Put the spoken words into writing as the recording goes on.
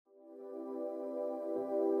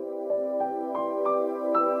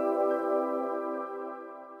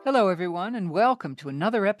Hello, everyone, and welcome to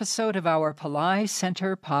another episode of our Pillai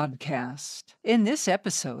Center podcast. In this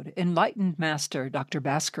episode, Enlightened Master Dr.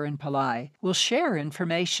 Bhaskaran Pillai will share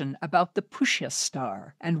information about the Pushya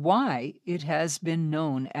star and why it has been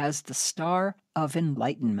known as the Star of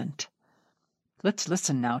Enlightenment. Let's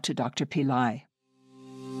listen now to Dr. Pillai.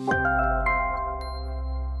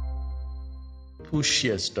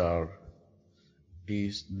 Pushya star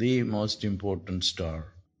is the most important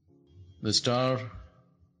star. The star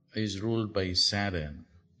is ruled by Saturn,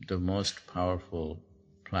 the most powerful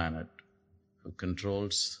planet who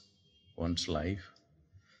controls one's life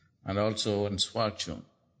and also one's fortune.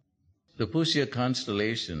 The Pushya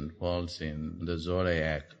constellation falls in the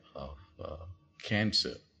zodiac of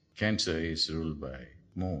Cancer. Cancer is ruled by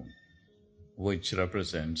Moon, which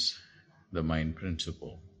represents the mind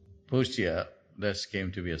principle. Pushya thus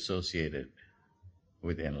came to be associated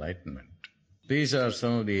with enlightenment. These are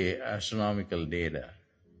some of the astronomical data.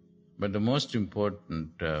 But the most important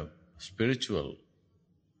spiritual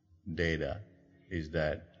data is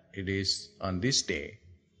that it is on this day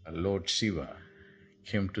Lord Shiva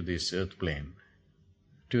came to this earth plane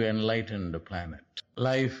to enlighten the planet.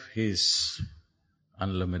 Life is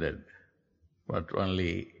unlimited, but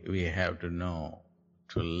only we have to know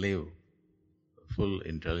to live full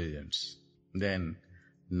intelligence. Then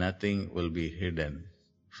nothing will be hidden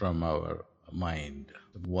from our mind.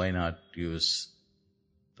 Why not use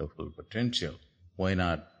the full potential? Why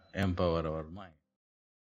not empower our mind?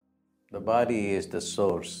 The body is the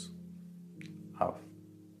source of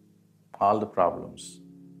all the problems.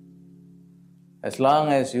 As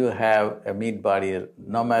long as you have a meat body,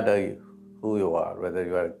 no matter who you are, whether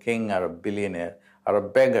you are a king or a billionaire or a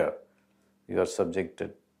beggar, you are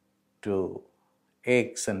subjected to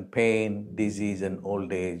aches and pain, disease and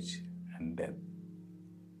old age and death.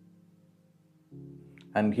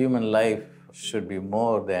 And human life should be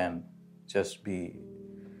more than just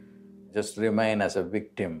remain as a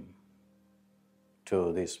victim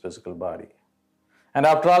to this physical body. And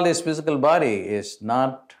after all, this physical body is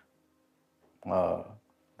not the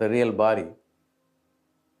real body.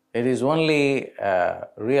 It is only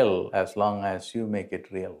real as long as you make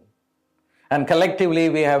it real. And collectively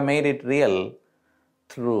we have made it real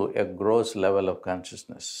through a gross level of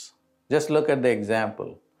consciousness. Just look at the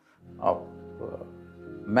example of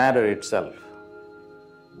matter itself.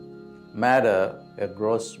 Matter, a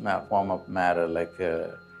gross form of matter, like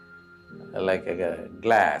a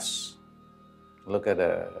glass. Look at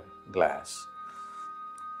a glass.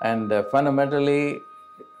 And fundamentally,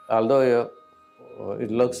 although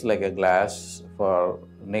it looks like a glass for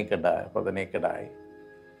the naked eye,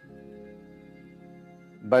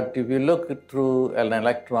 but if you look through an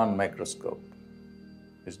electron microscope,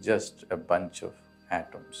 it's just a bunch of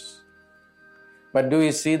atoms. But do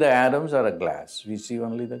we see the atoms or a glass? We see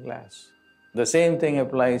only the glass. The same thing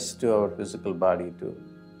applies to our physical body too.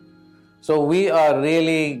 So we are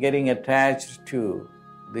really getting attached to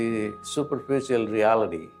the superficial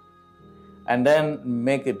reality and then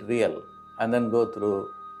make it real and then go through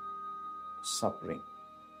suffering.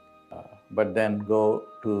 But then go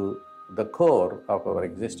to the core of our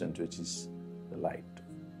existence, which is the light.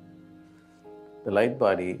 The light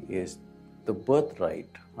body is the birthright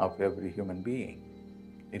of every human being.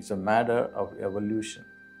 It's a matter of evolution.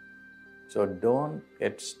 So don't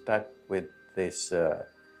get stuck with this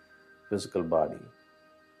physical body.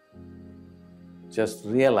 Just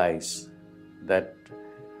realize that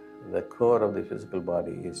the core of the physical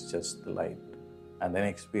body is just the light, and then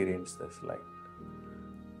experience this light.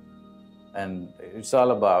 And it's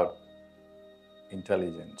all about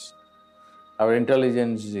intelligence. Our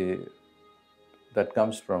intelligence that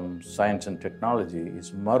comes from science and technology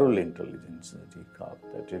is moral intelligence, that we call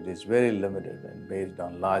it. That it is very limited and based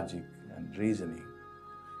on logic and reasoning.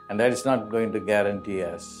 And that is not going to guarantee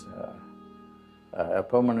us a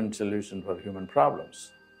permanent solution for human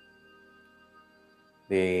problems.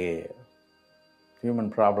 The human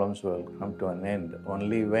problems will come to an end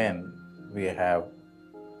only when we have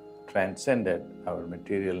transcended our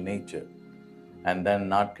material nature and then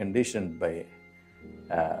not conditioned by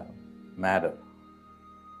matter.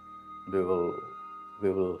 We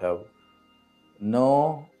will have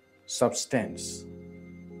no substance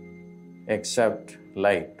except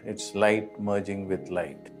light. It's light merging with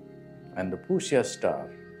light. And the Pushya star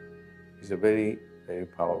is a very, very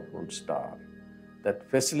powerful star that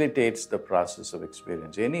facilitates the process of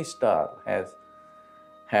experience. Any star has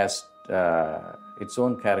its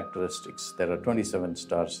own characteristics. There are 27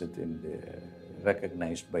 stars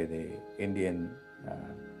recognized by the Indian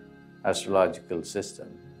astrological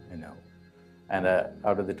system, And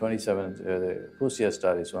out of the 27, the Pusya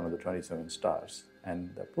star is one of the 27 stars. And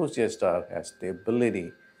the Pusya star has the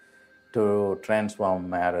ability to transform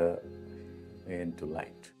matter into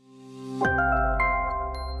light.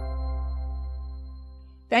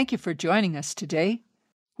 Thank you for joining us today.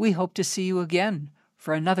 We hope to see you again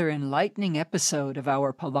for another enlightening episode of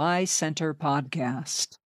our Pillai Center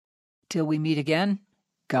podcast. Till we meet again,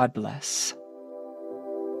 God bless.